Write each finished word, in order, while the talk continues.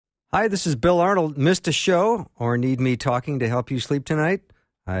Hi, this is Bill Arnold. Missed a show or need me talking to help you sleep tonight?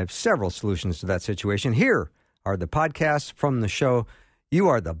 I have several solutions to that situation. Here are the podcasts from the show. You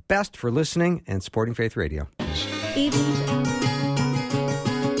are the best for listening and supporting Faith Radio.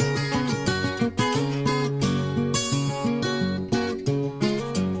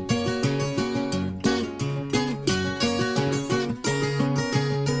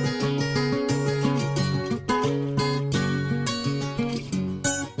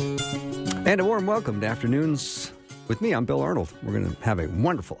 And a warm welcome to Afternoons with me. I'm Bill Arnold. We're going to have a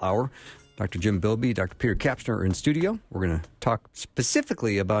wonderful hour. Dr. Jim Bilby, Dr. Peter Kapsner are in studio. We're going to talk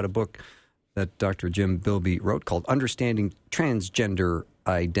specifically about a book that Dr. Jim Bilby wrote called Understanding Transgender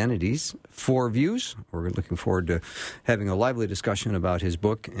Identities, 4 Views. We're looking forward to having a lively discussion about his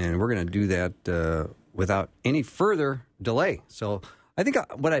book, and we're going to do that without any further delay. So I think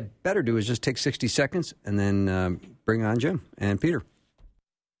what I better do is just take 60 seconds and then bring on Jim and Peter.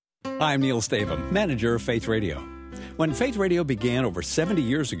 I'm Neil Stavum, manager of Faith Radio. When Faith Radio began over 70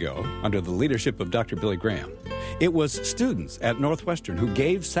 years ago, under the leadership of Dr. Billy Graham, it was students at Northwestern who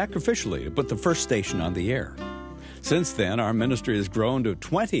gave sacrificially to put the first station on the air. Since then, our ministry has grown to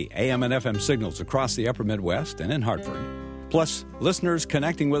 20 AM and FM signals across the upper Midwest and in Hartford, plus listeners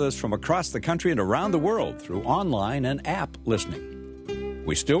connecting with us from across the country and around the world through online and app listening.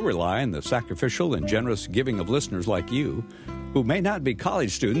 We still rely on the sacrificial and generous giving of listeners like you, who may not be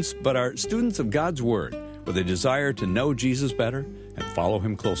college students, but are students of God's Word with a desire to know Jesus better and follow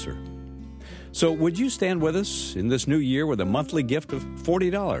Him closer. So would you stand with us in this new year with a monthly gift of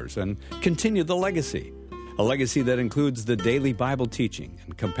 $40 and continue the legacy? A legacy that includes the daily Bible teaching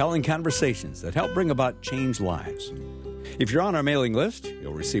and compelling conversations that help bring about changed lives. If you're on our mailing list,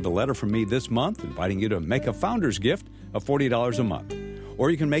 you'll receive a letter from me this month inviting you to make a founder's gift of $40 a month. Or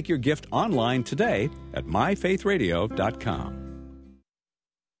you can make your gift online today at myfaithradio.com.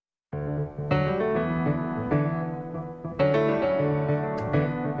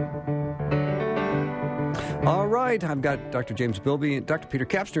 All right, I've got Dr. James Bilby and Dr. Peter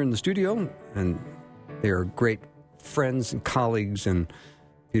Kapsner in the studio, and they are great friends and colleagues, and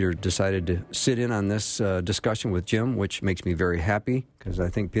Peter decided to sit in on this discussion with Jim, which makes me very happy, because I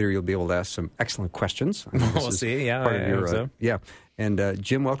think, Peter, you'll be able to ask some excellent questions. We'll see, yeah. Part of your, so. Yeah. And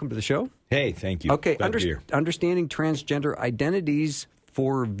Jim, welcome to the show. Hey, thank you. Okay, Understanding Transgender Identities,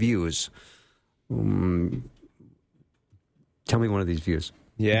 4 Views. Tell me one of these views.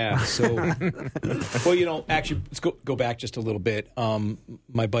 Yeah, so, well, actually, let's go back just a little bit.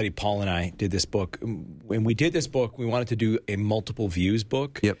 My buddy Paul and I did this book. When we did this book, we wanted to do a multiple views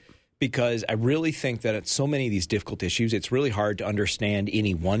book. Yep. Because I really think that at so many of these difficult issues, it's really hard to understand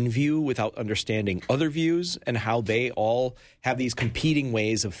any one view without understanding other views and how they all have these competing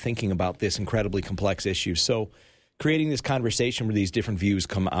ways of thinking about this incredibly complex issue. So creating this conversation where these different views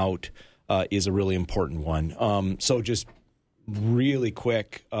come out is a really important one. So just really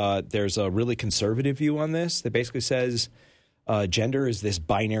quick, there's a really conservative view on this that basically says gender is this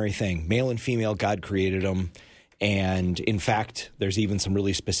binary thing. Male and female, God created them. And in fact, there's even some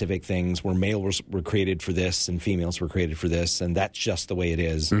really specific things where males were created for this and females were created for this, and that's just the way it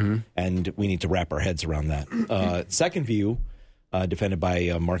is. Mm-hmm. And we need to wrap our heads around that. Second view, defended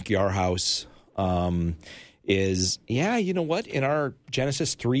by Mark Yarhouse, is, you know what? In our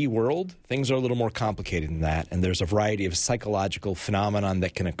Genesis 3 world, things are a little more complicated than that, and there's a variety of psychological phenomenon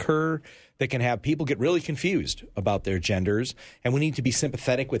that can occur that can have people get really confused about their genders, and we need to be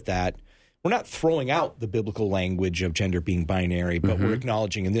sympathetic with that. We're not throwing out the biblical language of gender being binary, but we're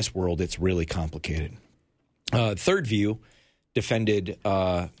acknowledging in this world it's really complicated. Third view, defended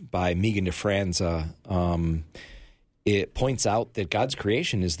by Megan DeFranza, it points out that God's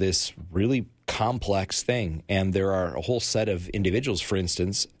creation is this really complex thing, and there are a whole set of individuals, for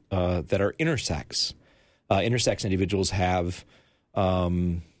instance, that are intersex. Intersex individuals have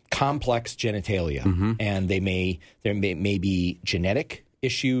complex genitalia, and there may be genetic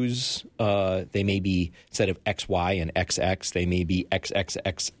issues. They may be, instead of XY and XX, they may be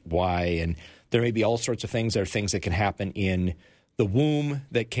XXXY, and there may be all sorts of things. There are things that can happen in the womb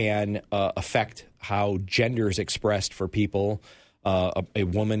that can affect how gender is expressed for people. A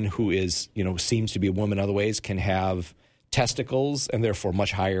woman who is, seems to be a woman in other ways can have testicles and therefore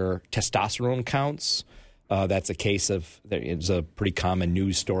much higher testosterone counts. That's a case of, it's a pretty common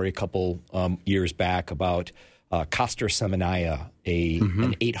news story a couple years back about Castor Seminaya,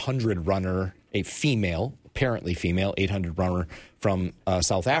 an 800 runner, a female, apparently female, 800 runner from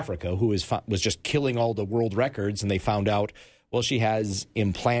South Africa who was just killing all the world records, and they found out, well, she has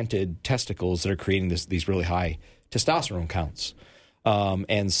implanted testicles that are creating these really high testosterone counts.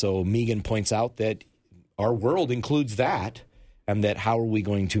 And so Megan points out that our world includes that, and that how are we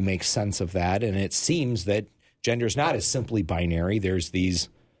going to make sense of that? And it seems that gender is not as simply binary. There's these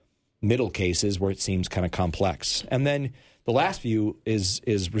middle cases where it seems kind of complex. And then the last view is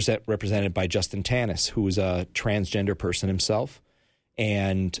represented by Justin Tanis, who is a transgender person himself,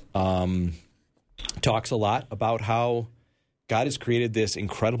 and talks a lot about how God has created this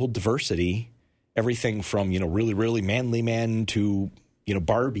incredible diversity, everything from, really, really manly men to,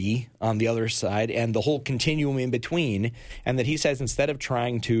 Barbie on the other side, and the whole continuum in between, and that he says instead of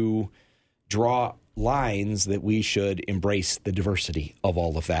trying to draw lines that we should embrace the diversity of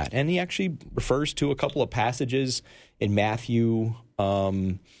all of that. And he actually refers to a couple of passages in Matthew,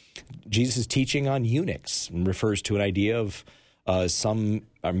 Jesus' teaching on eunuchs, and refers to an idea of some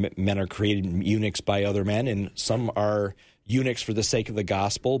men are created eunuchs by other men, and some are eunuchs for the sake of the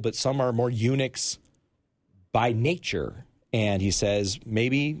gospel, but some are more eunuchs by nature. And he says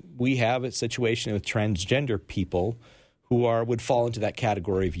maybe we have a situation with transgender people who would fall into that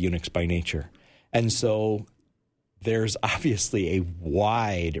category of eunuchs by nature. And so there's obviously a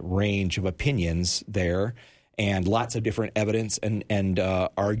wide range of opinions there and lots of different evidence and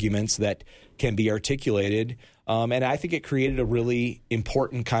arguments that can be articulated. And I think it created a really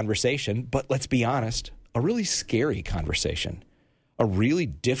important conversation, but let's be honest, a really scary conversation, a really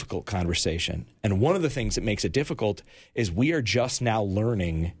difficult conversation. And one of the things that makes it difficult is we are just now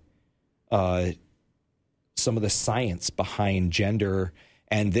learning some of the science behind gender.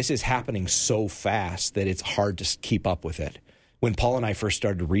 And this is happening so fast that it's hard to keep up with it. When Paul and I first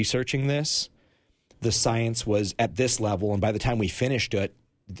started researching this, the science was at this level. And by the time we finished it,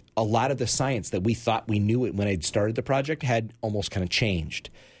 a lot of the science that we thought we knew it when I'd started the project had almost kind of changed.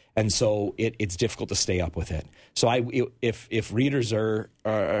 And so it's difficult to stay up with it. So if readers readers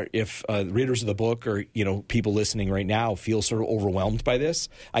of the book or people listening right now feel sort of overwhelmed by this,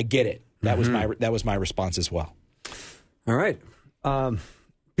 I get it. That was my response as well. All right.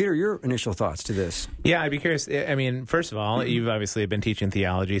 Peter, your initial thoughts to this? Yeah, I'd be curious. I mean, first of all, you've obviously been teaching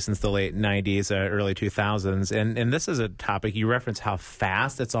theology since the late 90s, early 2000s, and this is a topic you reference how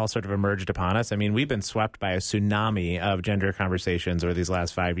fast it's all sort of emerged upon us. I mean, we've been swept by a tsunami of gender conversations over these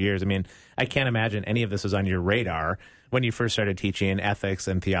last 5 years. I mean, I can't imagine any of this was on your radar when you first started teaching ethics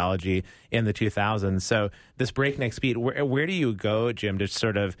and theology in the 2000s. So this breakneck speed, where do you go, Jim, to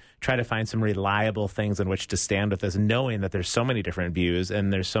sort of try to find some reliable things in which to stand with this, knowing that there's so many different views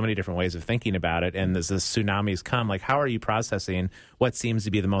and there's so many different ways of thinking about it, and as the tsunamis come, like how are you processing what seems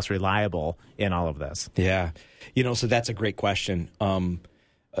to be the most reliable in all of this? Yeah. So that's a great question.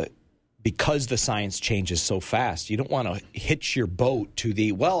 Because the science changes so fast, you don't want to hitch your boat to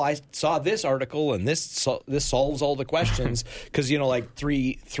I saw this article and this solves all the questions, because, like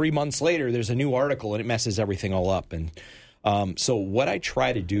three months later, there's a new article and it messes everything all up. And so what I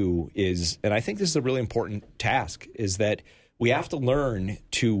try to do is, and I think this is a really important task, is that we have to learn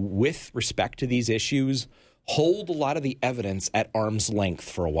to, with respect to these issues, hold a lot of the evidence at arm's length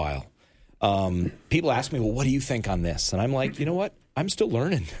for a while. People ask me, well, what do you think on this? And I'm like, you know what? I'm still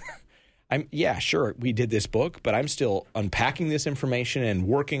learning. Sure, we did this book, but I'm still unpacking this information and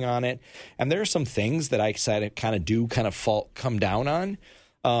working on it. And there are some things that I come down on.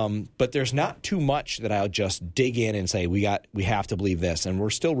 But there's not too much that I'll just dig in and say, we have to believe this. And we're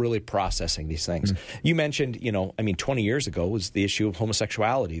still really processing these things. Mm-hmm. You mentioned, 20 years ago was the issue of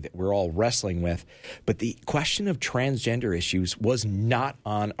homosexuality that we're all wrestling with. But the question of transgender issues was not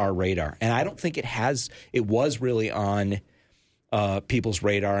on our radar. And I don't think it was really on people's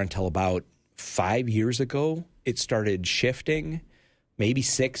radar until about 5 years ago. It started shifting, maybe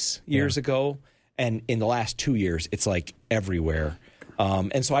 6 years ago. And in the last 2 years, it's like everywhere.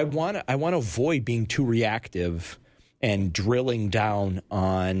 And so I want to avoid being too reactive and drilling down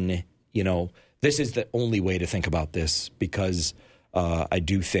on, this is the only way to think about this, because I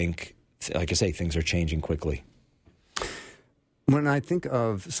do think, like I say, things are changing quickly. When I think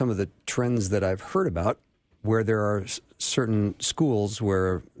of some of the trends that I've heard about, where there are certain schools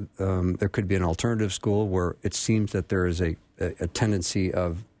where there could be an alternative school where it seems that there is a tendency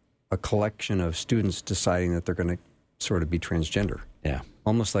of a collection of students deciding that they're going to sort of be transgender. Yeah.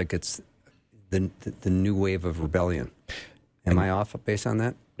 Almost like it's the new wave of rebellion. Am I off based on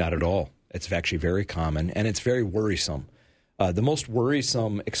that? Not at all. It's actually very common, and it's very worrisome. The most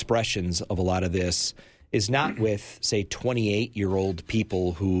worrisome expressions of a lot of this is not with, say, 28-year-old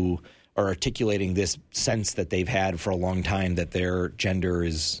people who are articulating this sense that they've had for a long time that their gender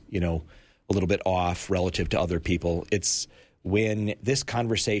is, a little bit off relative to other people. It's when this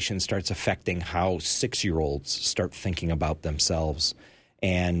conversation starts affecting how 6-year-olds start thinking about themselves.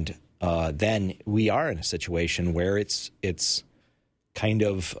 And then we are in a situation where it's kind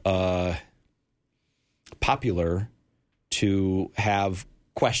of popular to have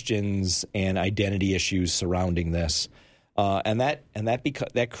questions and identity issues surrounding this. The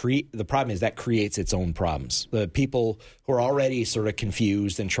problem is that creates its own problems. The people who are already sort of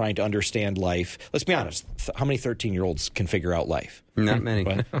confused and trying to understand life. Let's be honest. How many 13-year-olds can figure out life? Not many.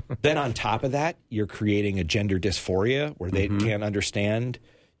 But then on top of that, you're creating a gender dysphoria where they can't understand,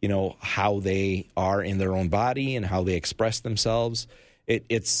 how they are in their own body and how they express themselves.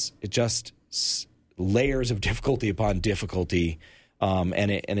 It's just layers of difficulty upon difficulty,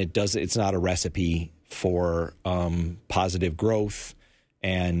 it's not a recipe for positive growth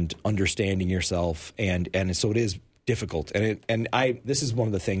and understanding yourself, and so it is difficult. This is one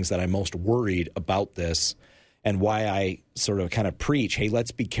of the things that I'm most worried about this, and why I sort of kind of preach, hey,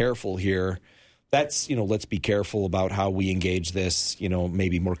 let's be careful here. Let's be careful about how we engage this.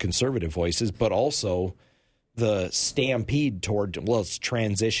 Maybe more conservative voices, but also the stampede toward, let's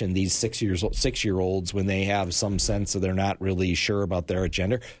transition these 6-year-olds when they have some sense of they're not really sure about their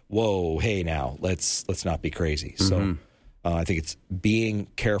gender. Whoa, hey, now let's not be crazy. So I think it's being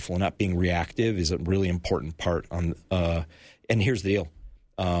careful and not being reactive is a really important part. And here's the deal: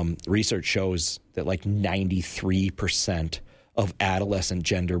 research shows that like 93% of adolescent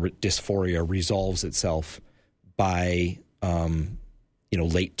gender dysphoria resolves itself by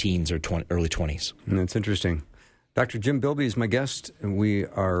late teens or early 20s. And that's interesting. Dr. Jim Bilby is my guest, and we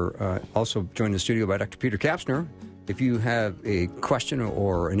are also joined in the studio by Dr. Peter Kapsner. If you have a question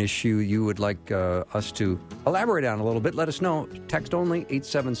or an issue you would like us to elaborate on a little bit, let us know. Text only,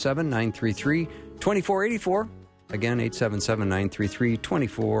 877-933-2484. Again,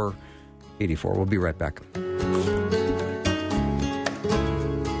 877-933-2484. We'll be right back.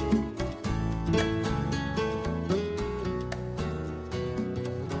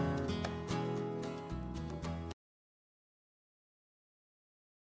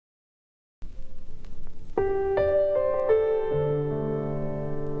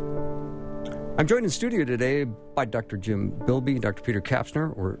 I'm joined in studio today by Dr. Jim Bilby, Dr. Peter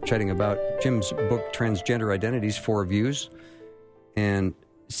Kapsner. We're chatting about Jim's book, Transgender Identities, 4 Views. And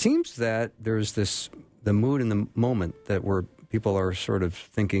it seems that there's the mood in the moment where people are sort of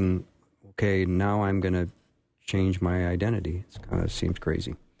thinking, okay, now I'm going to change my identity. It kind of seems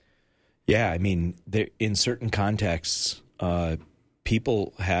crazy. Yeah, I mean, in certain contexts,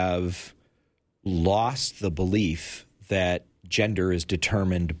 people have lost the belief that gender is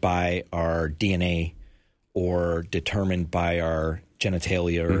determined by our DNA or determined by our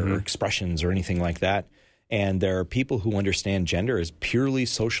genitalia or expressions or anything like that. And there are people who understand gender as purely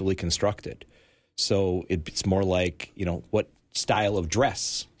socially constructed. So it's more like, what style of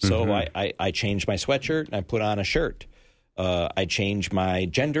dress. So I change my sweatshirt and I put on a shirt. I change my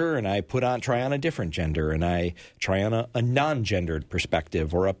gender and I try on a different gender, and I try on a non-gendered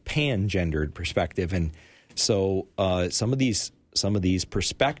perspective or a pan-gendered perspective. And so some of these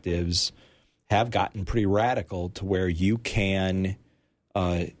perspectives have gotten pretty radical to where you can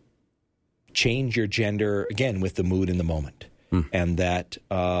change your gender, again, with the mood in the moment. And that,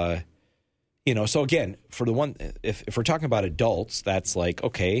 so again, for the one, if we're talking about adults, that's like,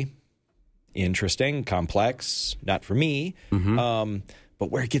 okay, interesting, complex, not for me. But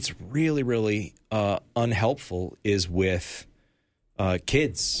where it gets really, really unhelpful is with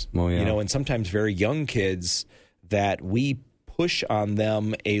kids, and sometimes very young kids, that we push on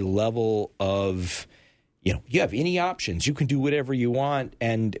them a level of, you have any options, you can do whatever you want,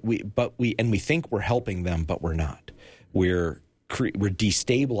 and we think we're helping them, but we're not. We're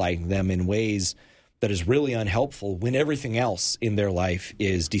destabilizing them in ways that is really unhelpful when everything else in their life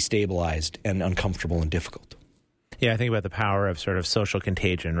is destabilized and uncomfortable and difficult. Yeah, I think about the power of sort of social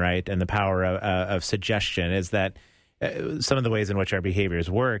contagion, right? And the power of suggestion is that some of the ways in which our behaviors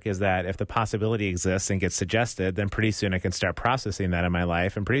work is that if the possibility exists and gets suggested, then pretty soon I can start processing that in my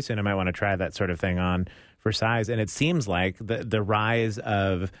life, and pretty soon I might want to try that sort of thing on for size. And it seems like the rise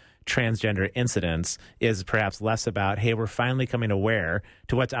of transgender incidents is perhaps less about, hey, we're finally coming aware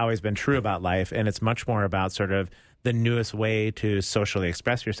to what's always been true about life, and it's much more about sort of the newest way to socially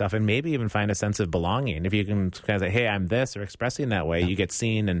express yourself and maybe even find a sense of belonging. If you can kind of say, hey, I'm this, or expressing that way, you get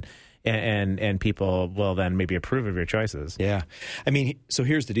seen, and people will then maybe approve of your choices. Yeah. I mean, so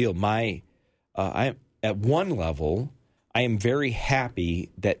here's the deal. I at one level, I am very happy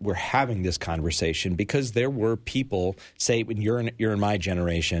that we're having this conversation, because there were people, say, when you're in my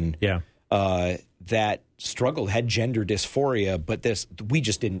generation, that struggled, had gender dysphoria, but we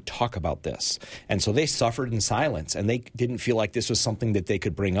just didn't talk about this. And so they suffered in silence, and they didn't feel like this was something that they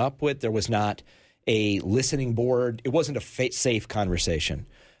could bring up with. There was not a listening board. It wasn't a safe conversation.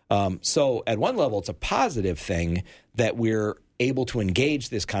 So at one level, it's a positive thing that we're able to engage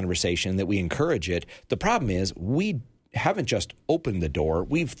this conversation, that we encourage it. The problem is we haven't just opened the door,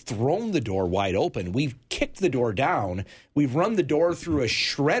 we've thrown the door wide open. We've kicked the door down. We've run the door through a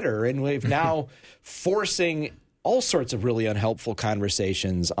shredder, and we've now forcing all sorts of really unhelpful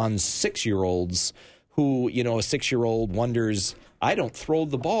conversations on 6-year-olds who, a 6-year-old wonders, I don't throw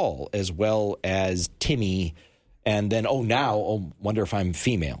the ball as well as Timmy, and then, wonder if I'm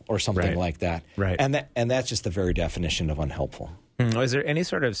female or something like that. Right. And that's just the very definition of unhelpful. Is there any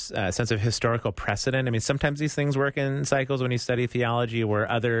sort of sense of historical precedent? I mean, sometimes these things work in cycles when you study theology where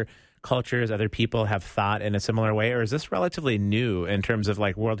other cultures, other people have thought in a similar way, or is this relatively new in terms of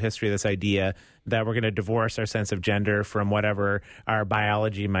like world history, this idea that we're going to divorce our sense of gender from whatever our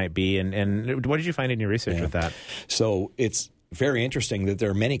biology might be? And what did you find in your research with that? So it's very interesting that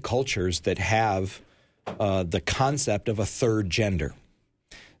there are many cultures that have the concept of a third gender.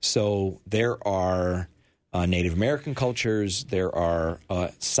 So there are Native American cultures, there are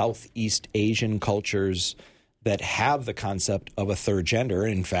Southeast Asian cultures that have the concept of a third gender.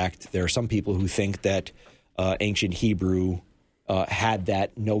 In fact, there are some people who think that ancient Hebrew had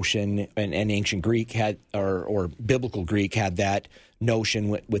that notion, and ancient Greek had, or biblical Greek had that notion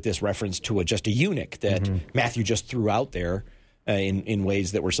with this reference to just a eunuch that Matthew just threw out there in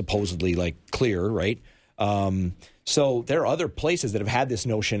ways that were supposedly like clear, right? So there are other places that have had this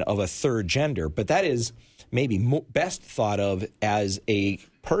notion of a third gender, but that is maybe best thought of as a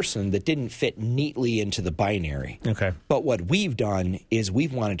person that didn't fit neatly into the binary. Okay. But what we've done is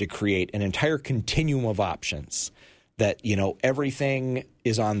we've wanted to create an entire continuum of options that, everything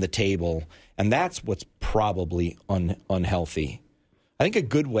is on the table, and that's what's probably unhealthy. I think a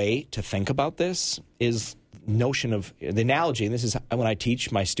good way to think about this is notion of the analogy, and this is when I teach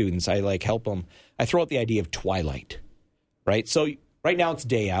my students, I help them. I throw out the idea of twilight, right? So right now it's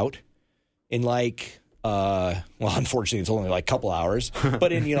day out. In unfortunately, it's only a couple hours,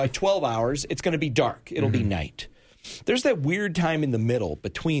 but in 12 hours, it's going to be dark. It'll be night. There's that weird time in the middle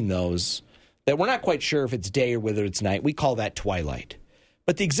between those that we're not quite sure if it's day or whether it's night. We call that twilight.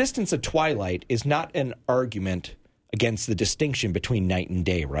 But the existence of twilight is not an argument against the distinction between night and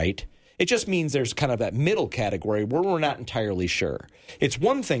day, right? It just means there's kind of that middle category where we're not entirely sure. It's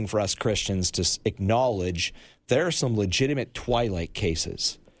one thing for us Christians to acknowledge there are some legitimate twilight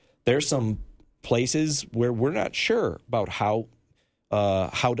cases. There's some places where we're not sure about how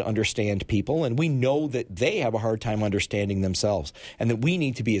to understand people, and we know that they have a hard time understanding themselves, and that we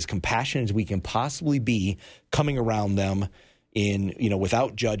need to be as compassionate as we can possibly be, coming around them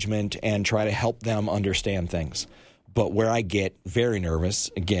without judgment and try to help them understand things. But where I get very nervous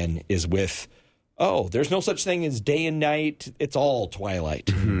again is with, there's no such thing as day and night; it's all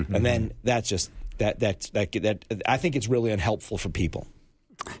twilight, and then that's just that. I think it's really unhelpful for people.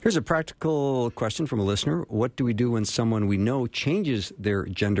 Here's a practical question from a listener. What do we do when someone we know changes their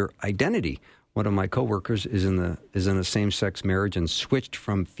gender identity? One of my coworkers is in a same-sex marriage and switched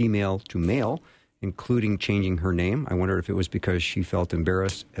from female to male, including changing her name. I wondered if it was because she felt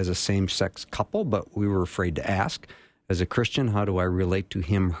embarrassed as a same-sex couple, but we were afraid to ask. As a Christian, how do I relate to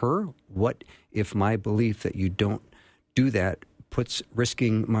him, her? What if my belief that you don't do that puts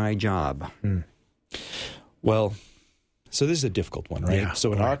risking my job? Well, so this is a difficult one, right? Yeah.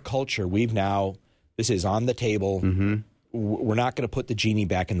 So in our culture, this is on the table. We're not going to put the genie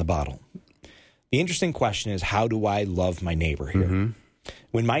back in the bottle. The interesting question is, how do I love my neighbor here?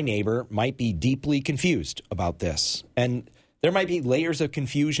 When my neighbor might be deeply confused about this, and there might be layers of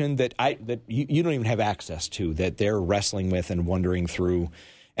confusion that you don't even have access to, that they're wrestling with and wondering through,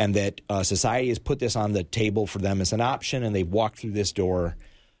 and that society has put this on the table for them as an option, and they've walked through this door.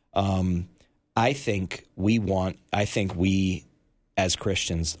 I think we as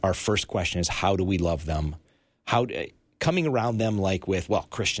Christians, our first question is, how do we love them? Coming around them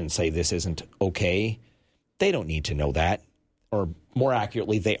Christians say this isn't okay. They don't need to know that. Or more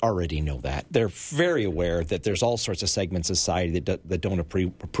accurately, they already know that. They're very aware that there's all sorts of segments of society that don't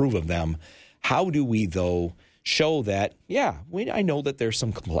approve of them. How do we, though, show that, I know that there's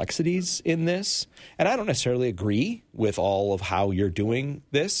some complexities in this, and I don't necessarily agree with all of how you're doing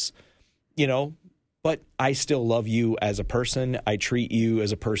this, but I still love you as a person. I treat you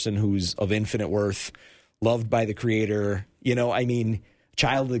as a person who's of infinite worth, loved by the Creator,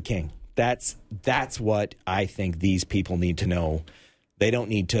 child of the King. That's what I think these people need to know. They don't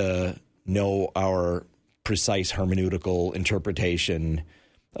need to know our precise hermeneutical interpretation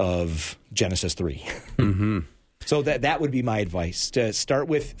of Genesis 3. So that would be my advice, to start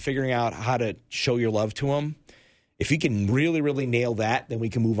with figuring out how to show your love to them. If you can really, really nail that, then we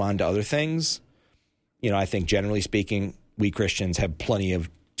can move on to other things. I think generally speaking, we Christians have plenty of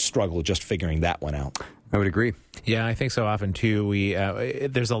struggle just figuring that one out. I would agree. Yeah, I think so often too.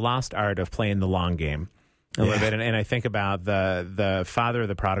 There's a lost art of playing the long game. a little bit. And I think about the father of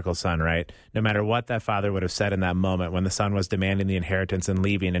the prodigal son, right? No matter what that father would have said in that moment when the son was demanding the inheritance and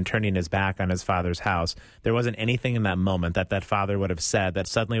leaving and turning his back on his father's house, there wasn't anything in that moment that father would have said that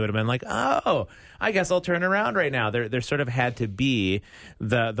suddenly would have been like, oh, I guess I'll turn around right now. There sort of had to be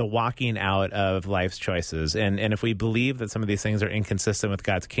the walking out of life's choices. And if we believe that some of these things are inconsistent with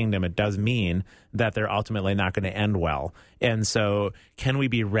God's kingdom, it does mean that they're ultimately not going to end well. And so can we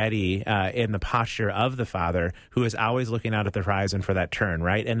be ready in the posture of the father who is always looking out at the horizon for that turn,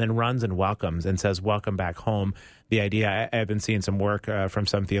 right? And then runs and welcomes and says, welcome back home. The idea, I've been seeing some work from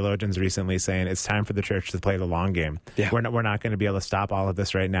some theologians recently saying it's time for the church to play the long game. Yeah. We're not going to be able to stop all of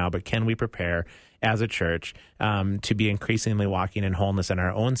this right now, but can we prepare as a church to be increasingly walking in wholeness in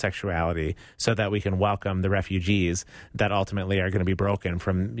our own sexuality so that we can welcome the refugees that ultimately are going to be broken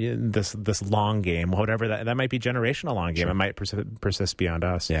from this long game, whatever that might be, generational long game. Sure. It might persist beyond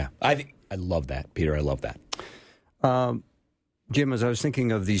us. Yeah. I love that, Peter. I love that. Jim, as I was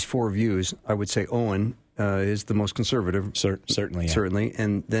thinking of these four views, I would say Owen is the most conservative. Certainly. Yeah. Certainly.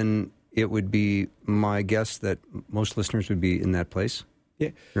 And then it would be my guess that most listeners would be in that place. Yeah.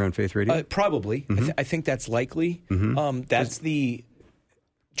 You're on Faith Radio? Probably. Mm-hmm. I think that's likely. Mm-hmm. That's the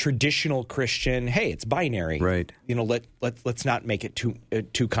traditional Christian, hey, it's binary. Right. Let's not make it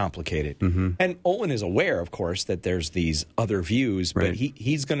too complicated. Mm-hmm. And Owen is aware, of course, that there's these other views, but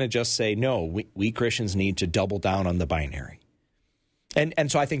he's going to just say, no, we Christians need to double down on the binary.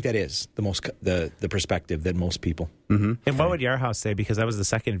 And so I think that is the perspective that most people. Mm-hmm. And what would Yarhouse say? Because that was the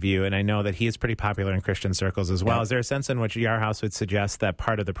second view, and I know that he is pretty popular in Christian circles as well. Yeah. Is there a sense in which Yarhouse would suggest that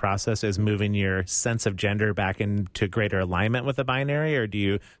part of the process is moving your sense of gender back into greater alignment with the binary, or do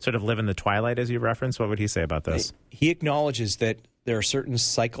you sort of live in the twilight as you referenced? What would he say about this? He acknowledges that there are certain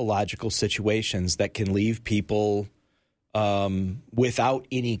psychological situations that can leave people without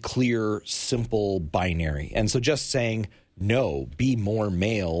any clear, simple binary. And so just saying, no, be more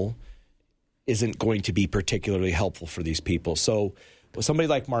male isn't going to be particularly helpful for these people. So somebody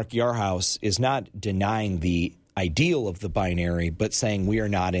like Mark Yarhouse is not denying the ideal of the binary, but saying we are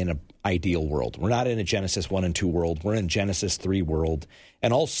not in an ideal world. We're not in a Genesis 1 and 2 world. We're in Genesis 3 world.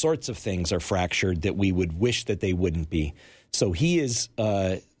 And all sorts of things are fractured that we would wish that they wouldn't be. So he is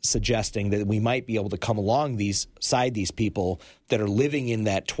suggesting that we might be able to come alongside these people that are living in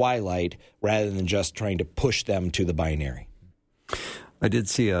that twilight rather than just trying to push them to the binary. I did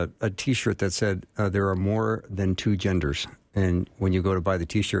see a T-shirt that said there are more than two genders, and when you go to buy the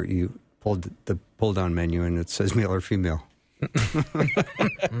T-shirt, you pull the pull-down menu, and it says male or female.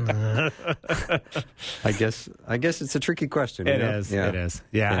 I guess it's a tricky question. It is. It is.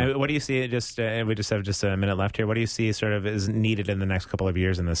 Yeah. What do you see? We just have just a minute left here. What do you see sort of is needed in the next couple of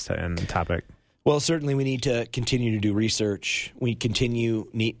years in this topic? Well, certainly we need to continue to do research. We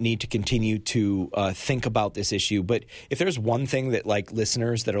need to continue to think about this issue. But if there's one thing that like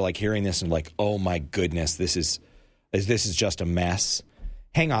listeners that are like hearing this and like, oh my goodness, this is just a mess.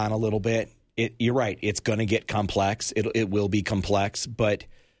 Hang on a little bit. You're right. It's going to get complex. It will be complex, but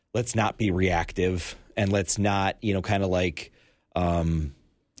let's not be reactive and let's not, kind of like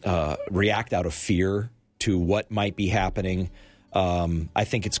react out of fear to what might be happening. I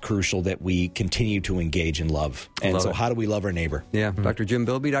think it's crucial that we continue to engage in love. And how do we love our neighbor? Yeah. Mm-hmm. Dr. Jim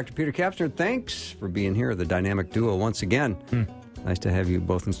Bilby, Dr. Peter Kapsner, thanks for being here, the dynamic duo once again. Nice to have you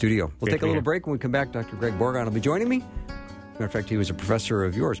both in studio. We'll take a little break. When we come back, Dr. Greg Borgon will be joining me. Matter of fact, he was a professor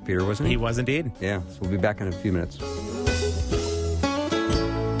of yours, Peter, wasn't he? He was indeed. Yeah. So we'll be back in a few minutes.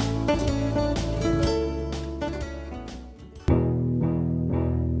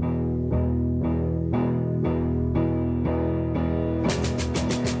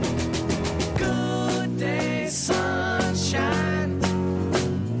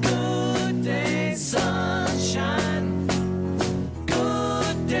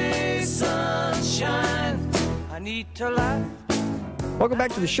 Welcome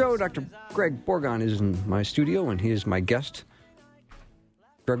back to the show. Dr. Greg Borgon is in my studio, and he is my guest.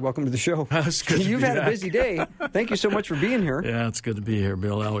 Greg, welcome to the show. It's good to You've be had back. A busy day. Thank you so much for being here. Yeah, it's good to be here,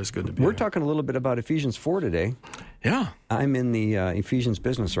 Bill. Always good to be We're here. talking a little bit about Ephesians 4 today. Yeah. I'm in the Ephesians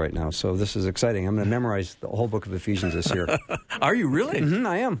business right now, so this is exciting. I'm going to memorize the whole book of Ephesians this year. Are you really? Mm-hmm,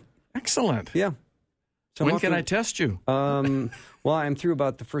 I am. Excellent. Yeah. So when can I test you? Well, I'm through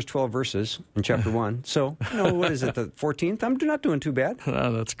about the first 12 verses in chapter 1. So, what is it, the 14th? I'm not doing too bad.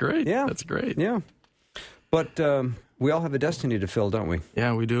 Oh, that's great. Yeah. That's great. Yeah. But we all have a destiny to fill, don't we?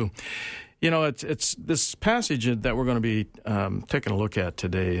 Yeah, we do. It's this passage that we're going to be taking a look at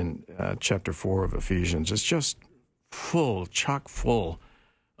today in chapter 4 of Ephesians. It's just chock full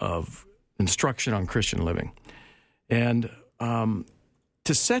of instruction on Christian living. And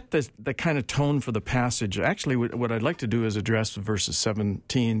to set the kind of tone for the passage, actually what I'd like to do is address verses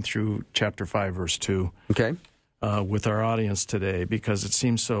 17 through chapter 5, verse 2. Okay. With our audience today, because it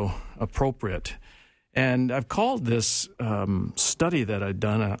seems so appropriate. And I've called this study that I've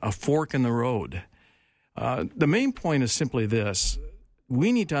done a fork in the road. The main point is simply this.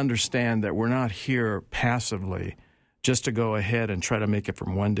 We need to understand that we're not here passively just to go ahead and try to make it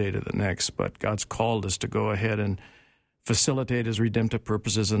from one day to the next, but God's called us to go ahead and facilitate His redemptive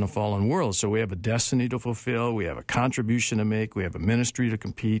purposes in a fallen world. So we have a destiny to fulfill, we have a contribution to make, we have a ministry to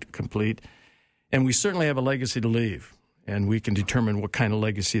complete, and we certainly have a legacy to leave. And we can determine what kind of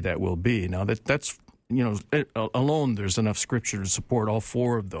legacy that will be. Now, that's alone there's enough Scripture to support all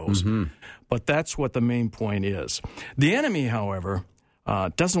four of those. Mm-hmm. But that's what the main point is. The enemy, however,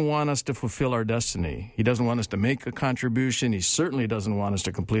 doesn't want us to fulfill our destiny. He doesn't want us to make a contribution. He certainly doesn't want us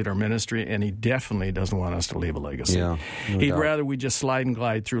to complete our ministry, and he definitely doesn't want us to leave a legacy. Yeah, He'd rather we just slide and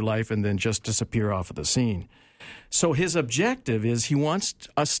glide through life and then just disappear off of the scene. So his objective is he wants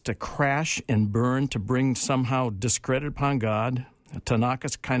us to crash and burn, to bring somehow discredit upon God, to knock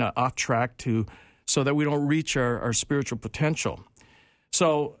us kind of off track so that we don't reach our spiritual potential.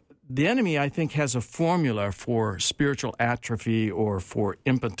 So the enemy, I think, has a formula for spiritual atrophy or for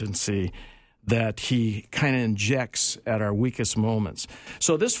impotency that he kind of injects at our weakest moments.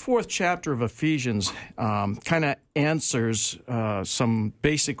 So this fourth chapter of Ephesians kind of answers some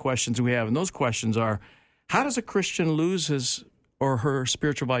basic questions we have, and those questions are, how does a Christian lose his or her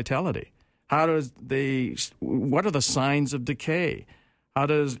spiritual vitality? What are the signs of decay? How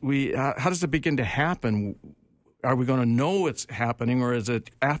does it begin to happen? Are we going to know it's happening, or is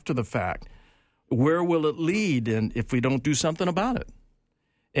it after the fact? Where will it lead, and if we don't do something about it?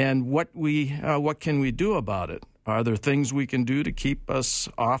 And what can we do about it? Are there things we can do to keep us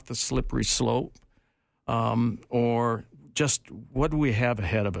off the slippery slope, or just what do we have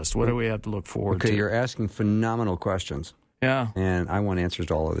ahead of us? What do we have to look forward to? Okay, you're asking phenomenal questions. Yeah. And I want answers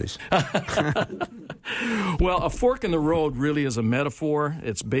to all of these. Well, a fork in the road really is a metaphor.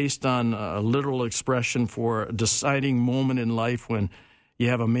 It's based on a literal expression for a deciding moment in life when you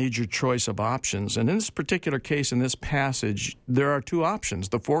have a major choice of options. And in this particular case, in this passage, there are two options.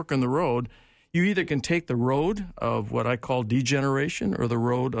 The fork in the road, you either can take the road of what I call degeneration or the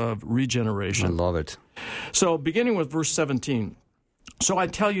road of regeneration. I love it. So beginning with verse 17, so I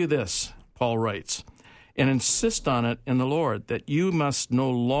tell you this, Paul writes, and insist on it in the Lord, that you must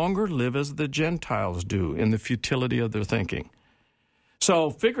no longer live as the Gentiles do in the futility of their thinking. So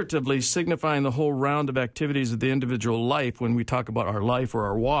figuratively signifying the whole round of activities of the individual life, when we talk about our life or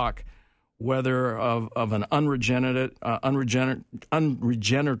our walk, whether of an unregenerative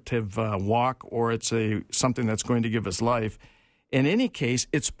walk or it's something that's going to give us life, in any case,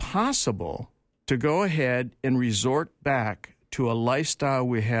 it's possible to go ahead and resort back to a lifestyle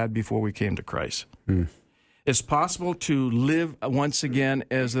we had before we came to Christ. Mm. It's possible to live once again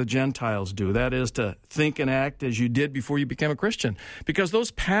as the Gentiles do. That is, to think and act as you did before you became a Christian, because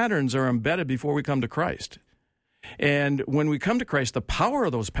those patterns are embedded before we come to Christ. And when we come to Christ, the power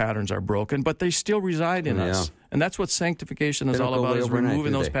of those patterns are broken, but they still reside in us. And that's what sanctification is all about, is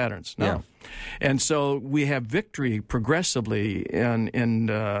removing those patterns. No. Yeah. And so we have victory progressively and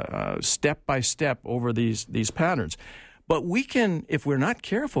step by step over these patterns. But we can, if we're not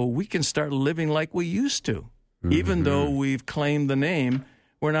careful, we can start living like we used to. Mm-hmm. Even though we've claimed the name,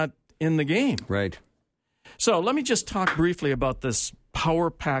 we're not in the game. Right. So let me just talk briefly about this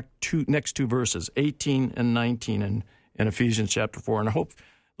power-packed next two verses, 18 and 19 in Ephesians chapter 4. And I hope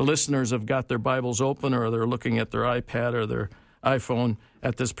the listeners have got their Bibles open, or they're looking at their iPad or their iPhone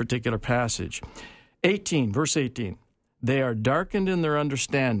at this particular passage. 18, verse 18, they are darkened in their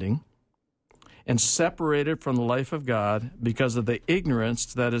understanding and separated from the life of God because of the ignorance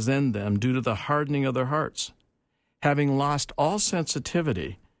that is in them due to the hardening of their hearts. Having lost all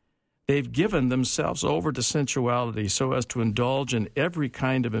sensitivity, they've given themselves over to sensuality so as to indulge in every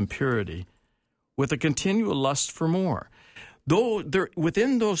kind of impurity with a continual lust for more. Though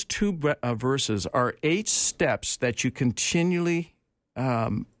within those two verses are 8 steps that you continually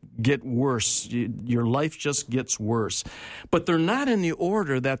get worse. Your life just gets worse. But they're not in the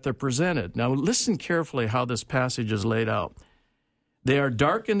order that they're presented. Now, listen carefully how this passage is laid out. They are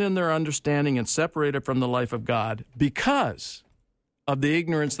darkened in their understanding and separated from the life of God because of the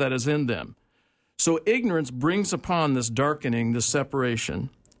ignorance that is in them. So ignorance brings upon this darkening, this separation.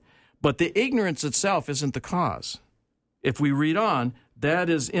 But the ignorance itself isn't the cause. If we read on, that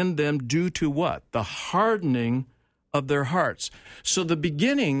is in them due to what? The hardening of their hearts. So the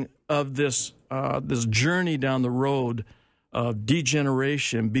beginning of this journey down the road of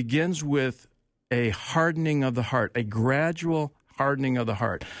degeneration begins with a hardening of the heart, a gradual hardening of the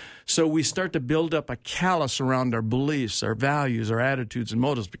heart. So we start to build up a callus around our beliefs, our values, our attitudes and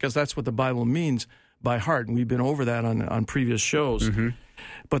motives, because that's what the Bible means by heart. And we've been over that on previous shows. Mm-hmm.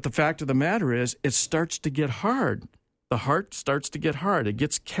 But the fact of the matter is, it starts to get hard. The heart starts to get hard. It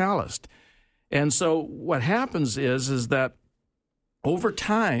gets calloused. And so what happens is that over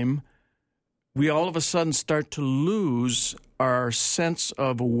time, we all of a sudden start to lose our sense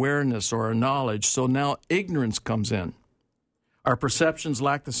of awareness or our knowledge. So now ignorance comes in. Our perceptions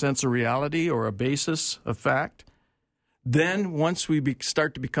lack the sense of reality or a basis of fact. Then once we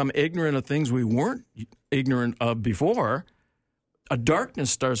start to become ignorant of things we weren't ignorant of before, a darkness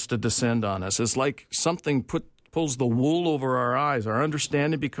starts to descend on us. It's like something pulls the wool over our eyes. Our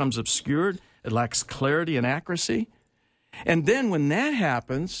understanding becomes obscured. It lacks clarity and accuracy. And then when that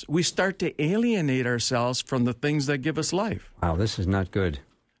happens, we start to alienate ourselves from the things that give us life. Wow, this is not good.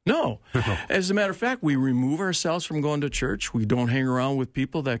 No. As a matter of fact, we remove ourselves from going to church. We don't hang around with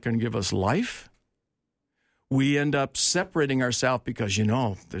people that can give us life. We end up separating ourselves because,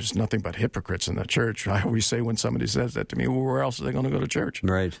 there's nothing but hypocrites in the church. I always say when somebody says that to me, well, where else are they going to go to church?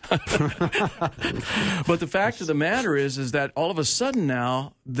 Right. But the fact of the matter is that all of a sudden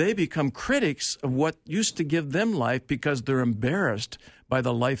now they become critics of what used to give them life because they're embarrassed by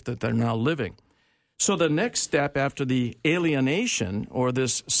the life that they're now living. So the next step after the alienation or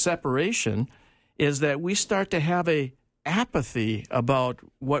this separation is that we start to have a apathy about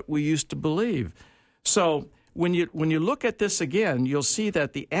what we used to believe. So when you look at this again, you'll see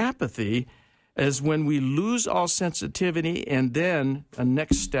that the apathy is when we lose all sensitivity, and then a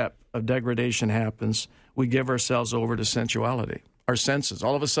next step of degradation happens. We give ourselves over to sensuality, our senses.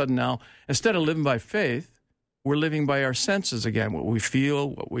 All of a sudden now, instead of living by faith, we're living by our senses again, what we feel,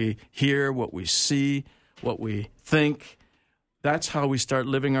 what we hear, what we see, what we think. That's how we start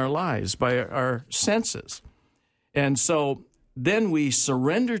living our lives, by our senses. And so then we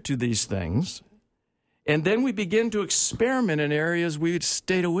surrender to these things, and then we begin to experiment in areas we'd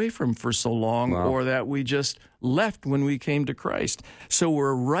stayed away from for so long, wow, or that we just left when we came to Christ. So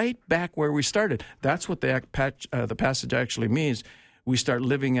we're right back where we started. That's what the passage actually means. We start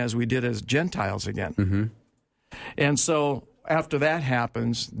living as we did as Gentiles again. Mm-hmm. And so after that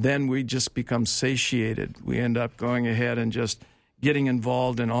happens, then we just become satiated. We end up going ahead and just getting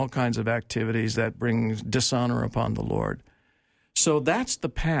involved in all kinds of activities that bring dishonor upon the Lord. So that's the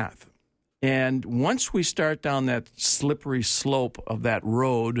path. And once we start down that slippery slope of that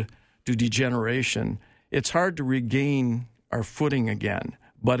road to degeneration, it's hard to regain our footing again,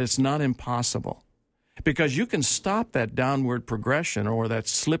 but it's not impossible. Because you can stop that downward progression or that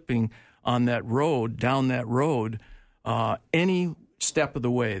slipping on that road, down that road, any step of the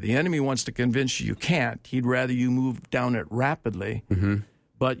way. The enemy wants to convince you can't. He'd rather you move down it rapidly, mm-hmm,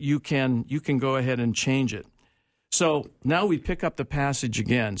 but you can go ahead and change it. So now we pick up the passage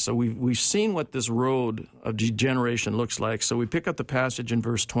again. So we've seen what this road of degeneration looks like. So we pick up the passage in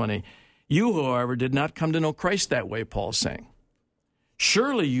verse 20. You, however, did not come to know Christ that way, Paul's saying.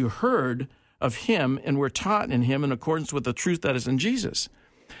 Surely you heard of him and were taught in him in accordance with the truth that is in Jesus.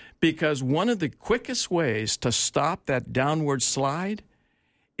 Because one of the quickest ways to stop that downward slide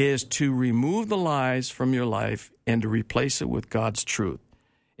is to remove the lies from your life and to replace it with God's truth.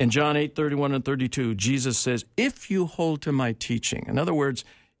 In John 8:31 and 32, Jesus says, if you hold to my teaching, in other words,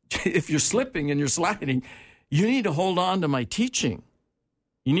 if you're slipping and you're sliding, you need to hold on to my teaching.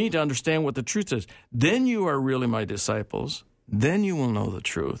 You need to understand what the truth is. Then you are really my disciples. Then you will know the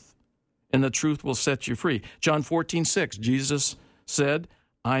truth, and the truth will set you free. John 14:6, Jesus said,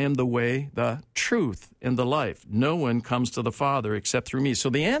 I am the way, the truth, and the life. No one comes to the Father except through me.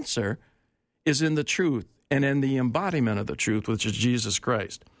 So the answer is in the truth and in the embodiment of the truth, which is Jesus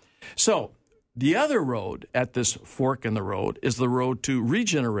Christ. So the other road at this fork in the road is the road to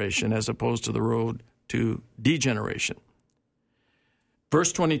regeneration as opposed to the road to degeneration.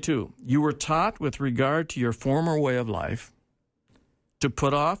 Verse 22, you were taught with regard to your former way of life to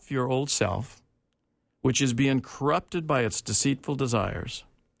put off your old self, which is being corrupted by its deceitful desires,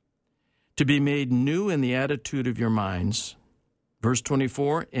 to be made new in the attitude of your minds. Verse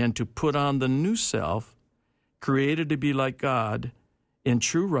 24, and to put on the new self, created to be like God in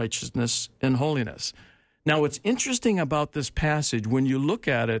true righteousness and holiness. Now, what's interesting about this passage, when you look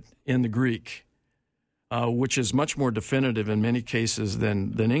at it in the Greek, which is much more definitive in many cases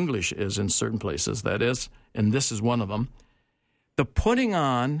than English is in certain places, that is, and this is one of them, the putting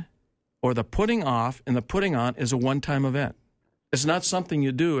on or the putting off and the putting on is a one-time event. It's not something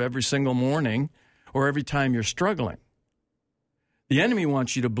you do every single morning or every time you're struggling. The enemy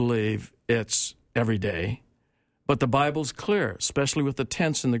wants you to believe it's every day, but the Bible's clear, especially with the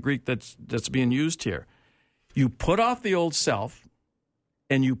tense in the Greek that's being used here. You put off the old self,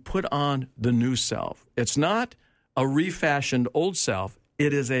 and you put on the new self. It's not a refashioned old self.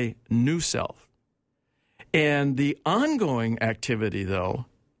 It is a new self. And the ongoing activity, though,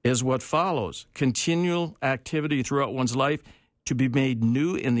 is what follows. Continual activity throughout one's life to be made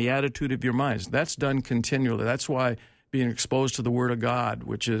new in the attitude of your minds. That's done continually. That's why being exposed to the Word of God,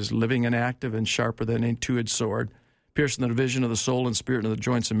 which is living and active and sharper than any two-edged sword, piercing the division of the soul and spirit and of the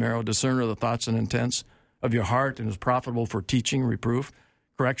joints and marrow, discerner of the thoughts and intents of your heart, and is profitable for teaching, reproof,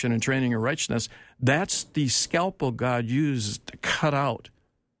 correction, and training in righteousness. That's the scalpel God uses to cut out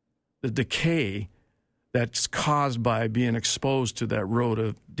the decay that's caused by being exposed to that road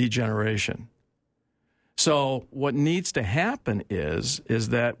of degeneration. So what needs to happen is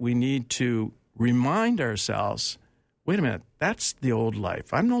that we need to remind ourselves, wait a minute, that's the old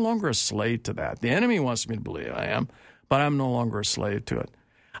life. I'm no longer a slave to that. The enemy wants me to believe I am, but I'm no longer a slave to it.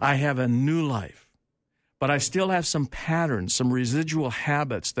 I have a new life, but I still have some patterns, some residual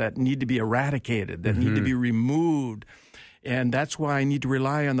habits that need to be eradicated, that need to be removed. And that's why I need to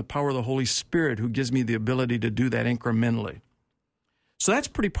rely on the power of the Holy Spirit, who gives me the ability to do that incrementally. So that's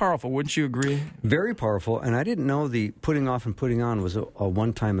pretty powerful, wouldn't you agree? Very powerful. And I didn't know the putting off and putting on was a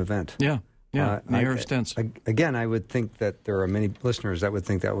one-time event. Yeah, in the aorist tense. Again, I would think that there are many listeners that would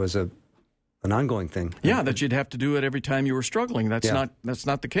think that was an ongoing thing. Yeah, that you'd have to do it every time you were struggling. That's not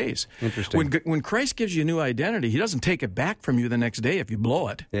the case. Interesting. When Christ gives you a new identity, he doesn't take it back from you the next day if you blow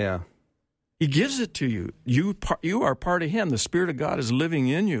it. Yeah. He gives it to you. You are part of him. The Spirit of God is living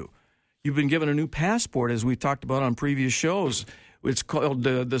in you. You've been given a new passport, as we talked about on previous shows. It's called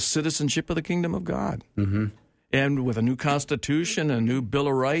the citizenship of the kingdom of God. Mm-hmm. And with a new constitution, a new Bill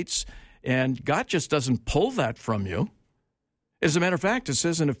of Rights, and God just doesn't pull that from you. As a matter of fact, it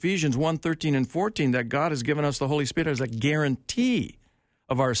says in Ephesians 1:13 and 14 that God has given us the Holy Spirit as a guarantee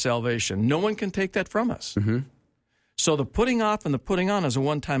of our salvation. No one can take that from us. Mm-hmm. So the putting off and the putting on is a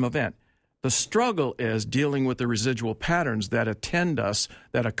one-time event. The struggle is dealing with the residual patterns that attend us,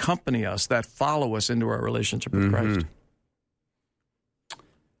 that accompany us, that follow us into our relationship with Christ.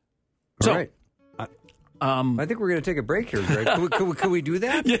 All right. I think we're going to take a break here, Greg. Could we do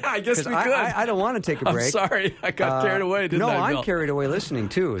that? Yeah, I guess we could. I don't want to take a break. I'm sorry. I got carried away, didn't I, Bill? I'm carried away listening,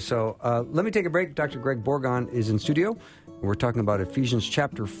 too. So let me take a break. Dr. Greg Borgon is in studio. We're talking about Ephesians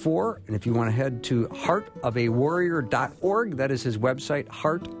chapter 4. And if you want to head to heartofawarrior.org, that is his website,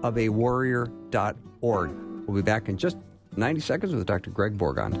 heartofawarrior.org. We'll be back in just 90 seconds with Dr. Greg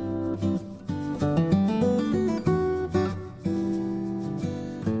Borgon.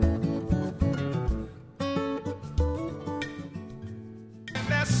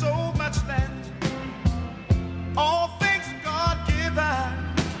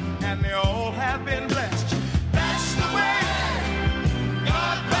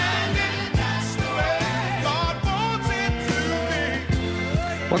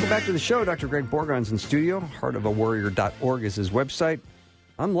 Welcome back to the show. Dr. Greg Borgon's in studio. Heartofawarrior.org is his website.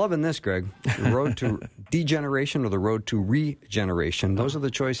 I'm loving this, Greg. The road to degeneration or the road to regeneration. Those are the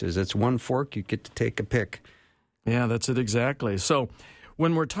choices. It's one fork. You get to take a pick. Yeah, that's it exactly. So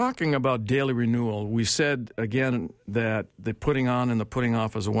when we're talking about daily renewal, we said, again, that the putting on and the putting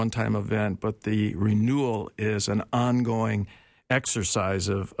off is a one-time event, but the renewal is an ongoing exercise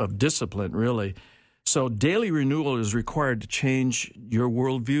of discipline, really. So daily renewal is required to change your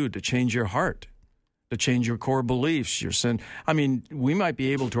worldview, to change your heart, to change your core beliefs, your sin. I mean, we might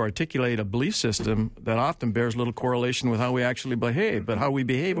be able to articulate a belief system that often bears little correlation with how we actually behave, but how we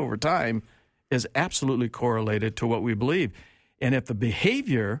behave over time is absolutely correlated to what we believe. And if the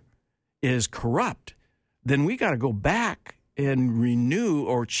behavior is corrupt, then we got to go back and renew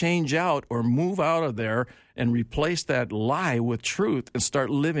or change out or move out of there and replace that lie with truth and start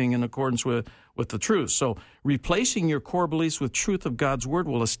living in accordance with the truth. So replacing your core beliefs with truth of God's Word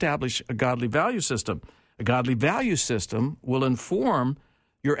will establish a godly value system. A godly value system will inform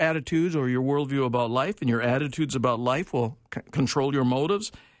your attitudes or your worldview about life, and your attitudes about life will control your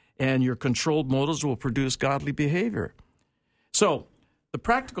motives, and your controlled motives will produce godly behavior. So the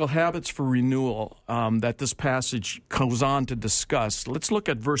practical habits for renewal that this passage goes on to discuss, let's look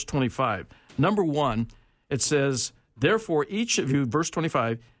at verse 25. Number 1, it says, therefore each of you, verse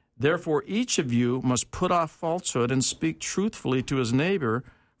 25, therefore each of you must put off falsehood and speak truthfully to his neighbor,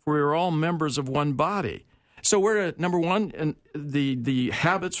 for we are all members of one body. So we're at number 1, and the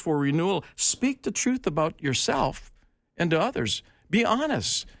habits for renewal. Speak the truth about yourself and to others. Be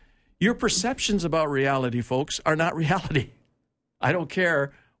honest. Your perceptions about reality, folks, are not reality. I don't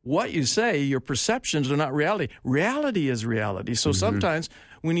care what you say, your perceptions are not reality. Reality is reality. So sometimes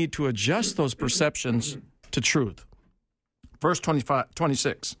we need to adjust those perceptions to truth. Verse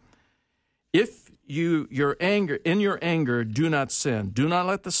 26, if your anger, do not sin. Do not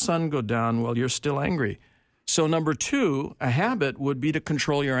let the sun go down while you're still angry. So number 2, a habit would be to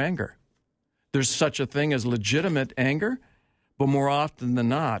control your anger. There's such a thing as legitimate anger, but more often than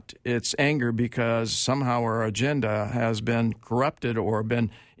not, it's anger because somehow our agenda has been corrupted or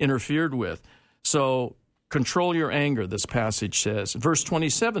been interfered with. So control your anger, this passage says. Verse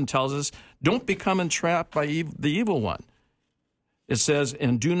 27 tells us, don't become entrapped by the evil one. It says,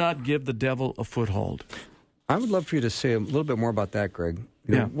 and do not give the devil a foothold. I would love for you to say a little bit more about that, Greg.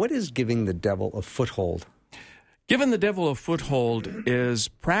 What is giving the devil a foothold? Giving the devil a foothold is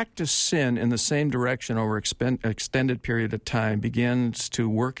practice sin in the same direction over extended period of time begins to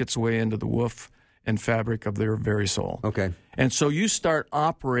work its way into the woof and fabric of their very soul. Okay. And so you start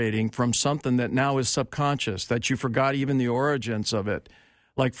operating from something that now is subconscious, that you forgot even the origins of it.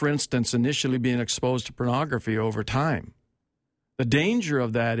 Like, for instance, initially being exposed to pornography over time. The danger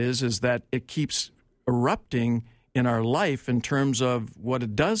of that is that it keeps erupting in our life in terms of what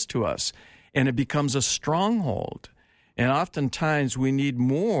it does to us. And it becomes a stronghold. And oftentimes we need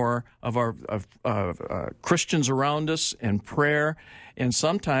more of our Christians around us and prayer. And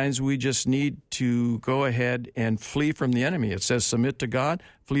sometimes we just need to go ahead and flee from the enemy. It says, submit to God,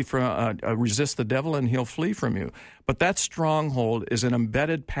 resist the devil, and he'll flee from you. But that stronghold is an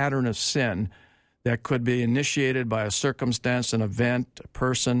embedded pattern of sin that could be initiated by a circumstance, an event, a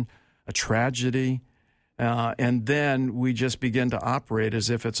person, a tragedy. And then we just begin to operate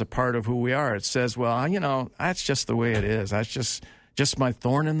as if it's a part of who we are. It says, well, that's just the way it is. That's just my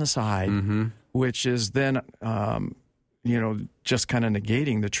thorn in the side, which is then, just kind of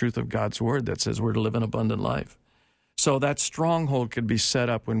negating the truth of God's word that says we're to live an abundant life. So that stronghold could be set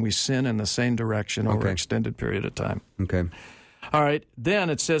up when we sin in the same direction over an extended period of time. Okay. All right.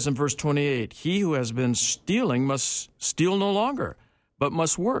 Then it says in verse 28, he who has been stealing must steal no longer, but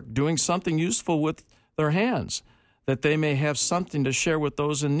must work, doing something useful with their hands, that they may have something to share with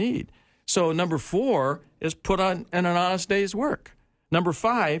those in need. So number 4 is put on an honest day's work. Number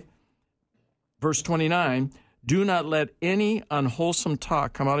 5, verse 29, do not let any unwholesome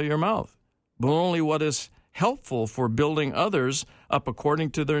talk come out of your mouth, but only what is helpful for building others up according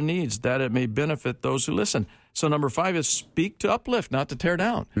to their needs, that it may benefit those who listen. So number 5 is speak to uplift, not to tear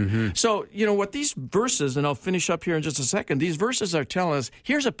down. So, what these verses, and I'll finish up here in just a second, these verses are telling us,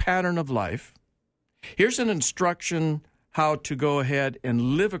 here's a pattern of life. Here's an instruction how to go ahead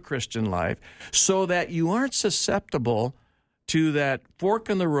and live a Christian life so that you aren't susceptible to that fork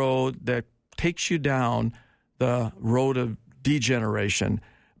in the road that takes you down the road of degeneration,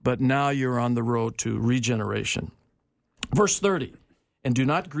 but now you're on the road to regeneration. Verse 30, and do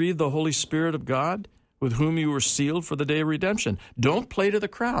not grieve the Holy Spirit of God, with whom you were sealed for the day of redemption. Don't play to the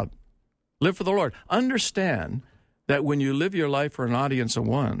crowd. Live for the Lord. Understand that when you live your life for an audience of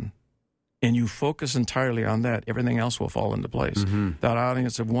one, and you focus entirely on that, everything else will fall into place. That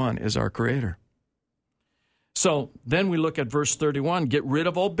audience of one is our Creator. So then we look at verse 31, get rid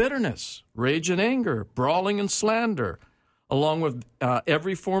of all bitterness, rage and anger, brawling and slander, along with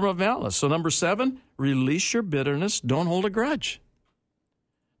every form of malice. So number 7, release your bitterness, don't hold a grudge.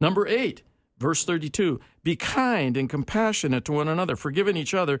 Number 8, verse 32, be kind and compassionate to one another, forgiving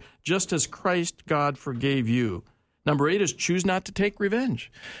each other, just as Christ God forgave you. Number 8 is choose not to take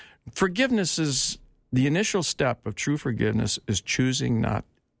revenge. Forgiveness is the initial step of true forgiveness is choosing not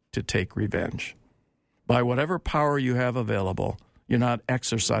to take revenge. By whatever power you have available, you're not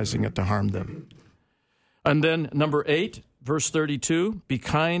exercising it to harm them. And then number 8, verse 32, be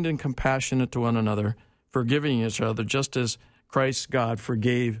kind and compassionate to one another, forgiving each other, just as Christ God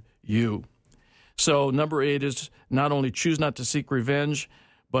forgave you. So number 8 is not only choose not to seek revenge,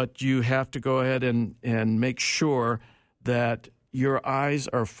 but you have to go ahead and make sure that your eyes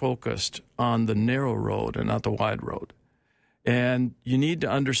are focused on the narrow road and not the wide road. And you need to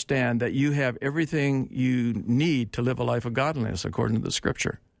understand that you have everything you need to live a life of godliness according to the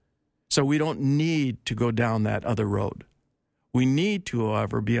Scripture. So we don't need to go down that other road. We need to,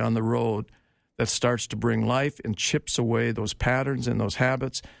 however, be on the road that starts to bring life and chips away those patterns and those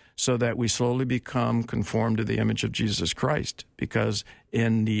habits so that we slowly become conformed to the image of Jesus Christ. Because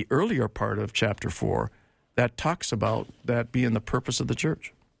in the earlier part of chapter 4, that talks about that being the purpose of the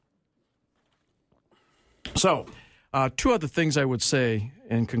church. So, 2 other things I would say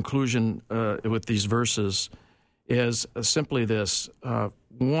in conclusion with these verses is simply this.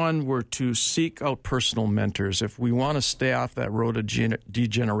 One, we're to seek out personal mentors. If we want to stay off that road of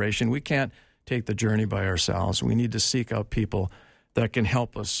degeneration, we can't take the journey by ourselves. We need to seek out people that can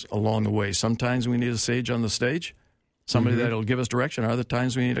help us along the way. Sometimes we need a sage on the stage, somebody that will give us direction. Other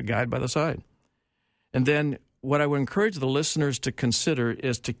times we need a guide by the side. And then what I would encourage the listeners to consider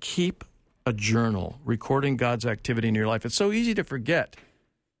is to keep a journal, recording God's activity in your life. It's so easy to forget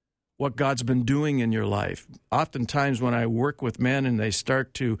what God's been doing in your life. Oftentimes when I work with men and they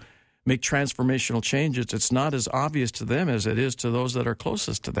start to make transformational changes, it's not as obvious to them as it is to those that are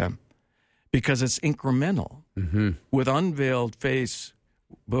closest to them, because it's incremental. Mm-hmm. With unveiled face,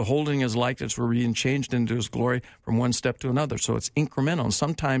 beholding his likeness, we're being changed into his glory from one step to another. So it's incremental and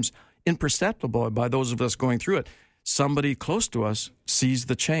sometimes imperceptible by those of us going through it. Somebody close to us sees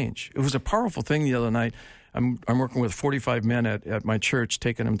the change. It was a powerful thing the other night. I'm working with 45 men at my church,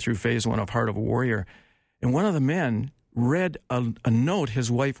 taking them through phase 1 of Heart of a Warrior. And one of the men read a note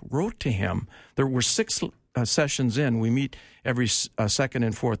his wife wrote to him. There were 6 sessions in. We meet every second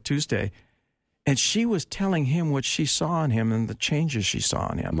and fourth Tuesday. And she was telling him what she saw in him and the changes she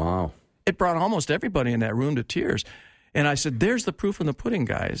saw in him. Wow. It brought almost everybody in that room to tears. And I said, there's the proof in the pudding,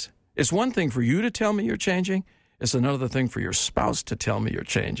 guys. It's one thing for you to tell me you're changing. It's another thing for your spouse to tell me you're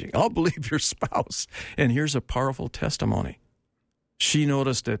changing. I'll believe your spouse. And here's a powerful testimony. She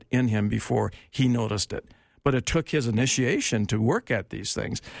noticed it in him before he noticed it. But it took his initiation to work at these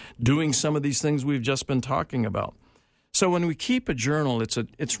things, doing some of these things we've just been talking about. So when we keep a journal,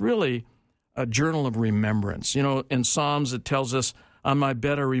 it's really a journal of remembrance. You know, in Psalms it tells us, on my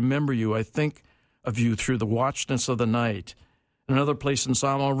bed I remember you. I think of you through the watchness of the night. Another place in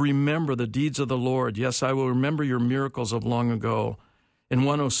Psalm, I'll remember the deeds of the Lord. Yes, I will remember your miracles of long ago. In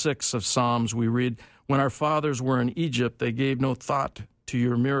 106 of Psalms, we read, when our fathers were in Egypt, they gave no thought to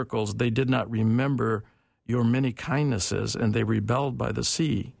your miracles. They did not remember your many kindnesses, and they rebelled by the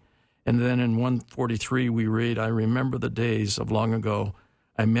sea. And then in 143, we read, I remember the days of long ago.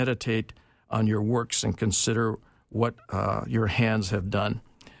 I meditate on your works and consider what your hands have done.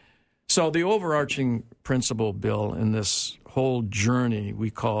 So the overarching principle, Bill, in this whole journey we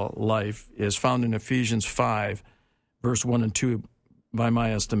call life is found in Ephesians 5, verse 1 and 2, by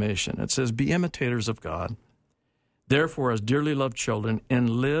my estimation. It says, be imitators of God, therefore as dearly loved children, and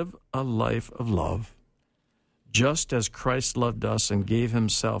live a life of love, just as Christ loved us and gave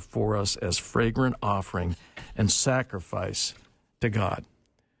himself for us as fragrant offering and sacrifice to God.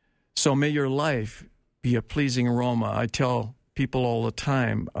 So may your life be a pleasing aroma. I tell people all the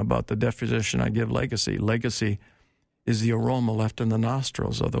time about the definition I give legacy. Legacy is the aroma left in the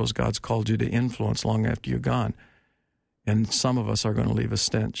nostrils of those God's called you to influence long after you're gone. And some of us are going to leave a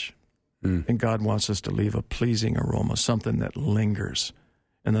stench. And God wants us to leave a pleasing aroma, something that lingers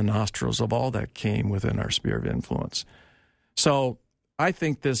in the nostrils of all that came within our sphere of influence. So I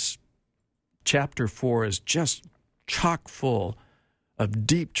think this chapter 4 is just chock full of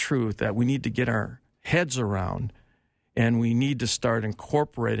deep truth that we need to get our heads around, and we need to start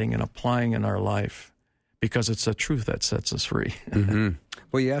incorporating and applying in our life, because it's the truth that sets us free. Mm-hmm.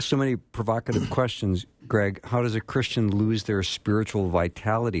 Well, you asked so many provocative questions, Greg. How does a Christian lose their spiritual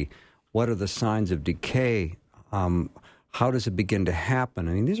vitality? What are the signs of decay? How does it begin to happen?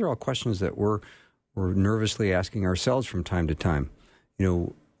 I mean, these are all questions that we're nervously asking ourselves from time to time. You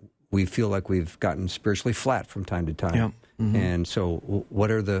know, we feel like we've gotten spiritually flat from time to time. Yeah. Mm-hmm. And so what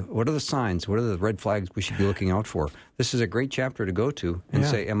are the signs? What are the red flags we should be looking out for? This is a great chapter to go to and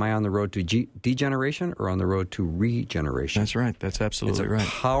say, am I on the road to degeneration or on the road to regeneration? That's right. That's absolutely right. It's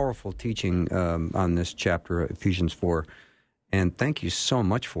a powerful teaching on this chapter, Ephesians 4. And thank you so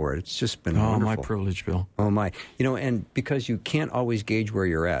much for it. It's just been wonderful. My privilege, Bill. Oh, my. You know, and because you can't always gauge where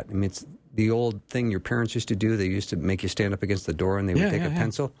you're at. I mean, it's the old thing your parents used to do. They used to make you stand up against the door and they would take a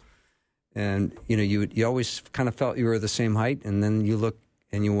pencil. And, you know, you always kind of felt you were the same height, and then you look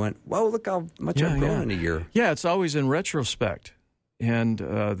and you went, whoa, look how much I've grown in a year. Yeah, it's always in retrospect, and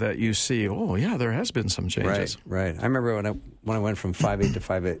that you see, oh, yeah, there has been some changes. Right. I remember when I went from 5'8" to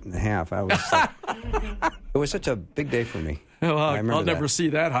 5'8.5", I was like, it was such a big day for me. Well, I'll never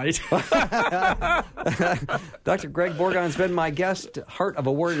see that height. Dr. Greg Borgon's been my guest.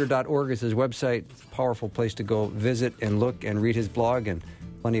 Heartofawarrior.org is his website. It's a powerful place to go visit and look and read his blog, and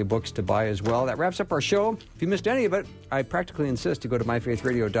plenty of books to buy as well. That wraps up our show. If you missed any of it, I practically insist to go to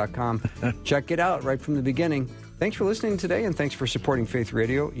myfaithradio.com. Check it out right from the beginning. Thanks for listening today, and thanks for supporting Faith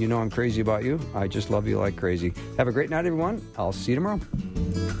Radio. You know I'm crazy about you. I just love you like crazy. Have a great night, everyone. I'll see you tomorrow.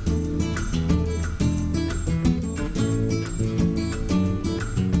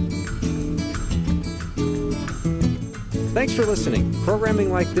 Thanks for listening.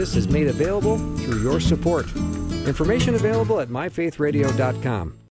 Programming like this is made available through your support. Information available at myfaithradio.com.